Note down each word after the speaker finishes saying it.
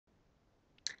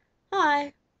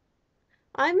Hi,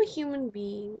 I'm a human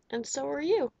being, and so are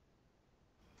you.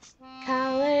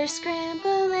 Colors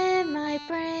scramble in my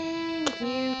brain.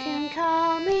 You can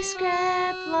call me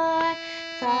Scraploy.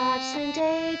 Thoughts and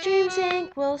daydreams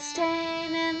ink will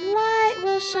stain, and light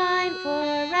will shine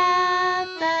forever.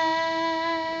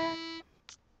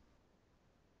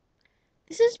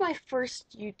 This is my first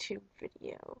YouTube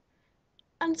video,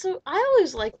 and so I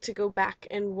always like to go back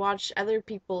and watch other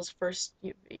people's first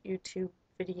YouTube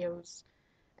videos.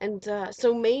 And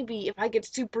so maybe if I get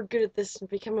super good at this and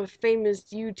become a famous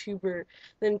YouTuber,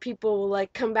 then people will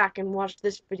like come back and watch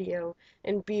this video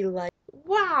and be like,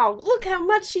 wow, look how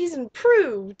much he's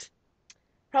improved.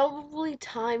 Probably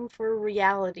time for a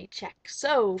reality check.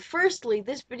 So, firstly,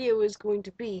 this video is going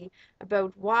to be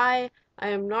about why I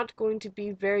am not going to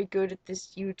be very good at this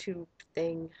YouTube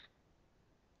thing.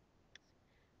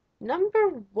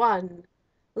 Number one,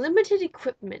 limited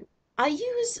equipment. I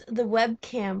use the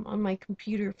webcam on my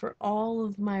computer for all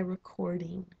of my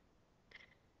recording.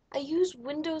 I use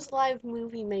Windows Live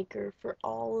Movie Maker for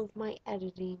all of my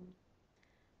editing.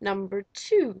 Number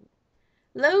two,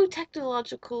 low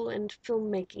technological and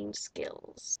filmmaking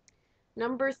skills.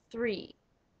 Number three,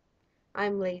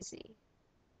 I'm lazy.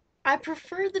 I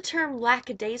prefer the term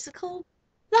lackadaisical.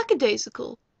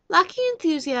 Lackadaisical. Lacking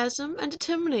enthusiasm and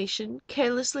determination,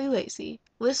 carelessly lazy,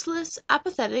 listless,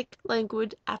 apathetic,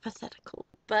 languid, apathetical.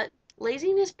 But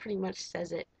laziness pretty much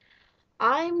says it.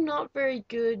 I'm not very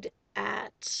good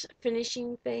at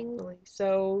finishing things,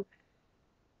 so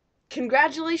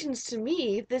congratulations to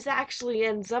me if this actually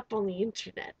ends up on the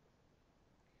internet.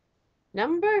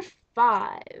 Number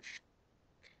five.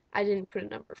 I didn't put a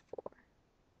number four.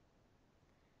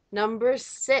 Number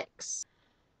six.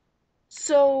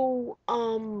 So,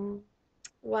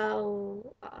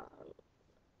 well,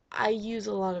 I use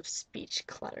a lot of speech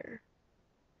clutter.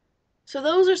 So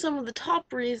those are some of the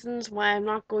top reasons why I'm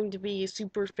not going to be a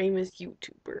super famous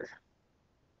YouTuber.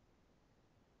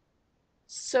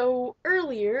 So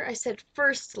earlier I said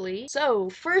firstly,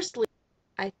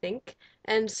 I think,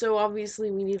 and so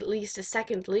obviously we need at least a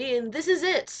secondly, and this is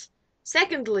it.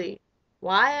 Secondly,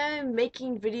 why I'm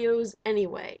making videos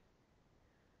anyway.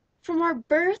 From our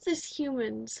birth as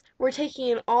humans, we're taking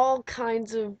in all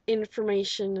kinds of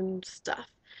information and stuff.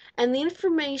 And the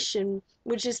information,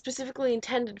 which is specifically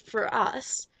intended for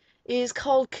us, is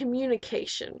called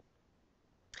communication.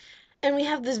 And we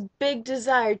have this big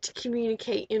desire to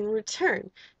communicate in return.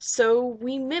 So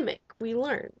we mimic, we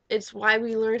learn. It's why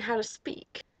we learn how to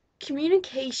speak.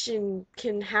 Communication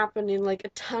can happen in like a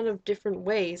ton of different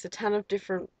ways, a ton of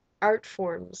different art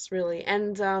forms, really.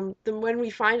 And then when we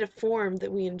find a form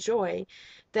that we enjoy,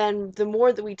 then the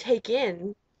more that we take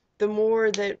in, the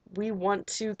more that we want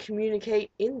to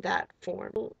communicate in that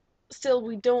form. Still,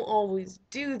 we don't always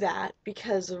do that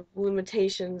because of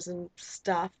limitations and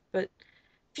stuff, but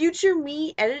future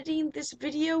me editing this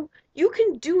video, you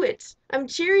can do it! I'm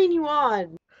cheering you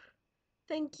on!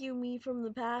 Thank you, me from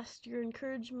the past. Your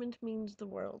encouragement means the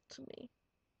world to me.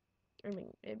 I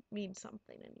mean, it means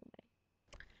something anyway.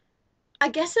 I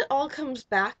guess it all comes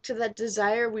back to that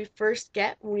desire we first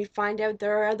get when we find out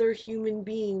there are other human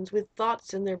beings with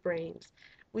thoughts in their brains.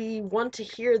 We want to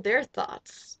hear their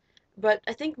thoughts. But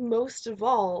I think most of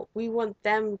all, we want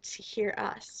them to hear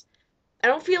us. I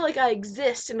don't feel like I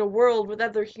exist in a world with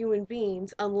other human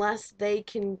beings unless they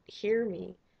can hear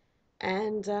me.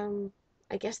 And,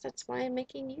 I guess that's why I'm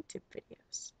making YouTube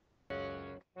videos.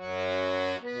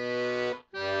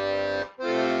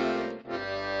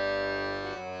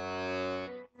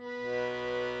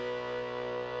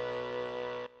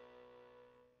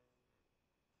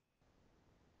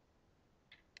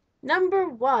 Number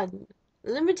one,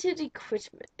 limited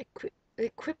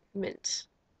equipment.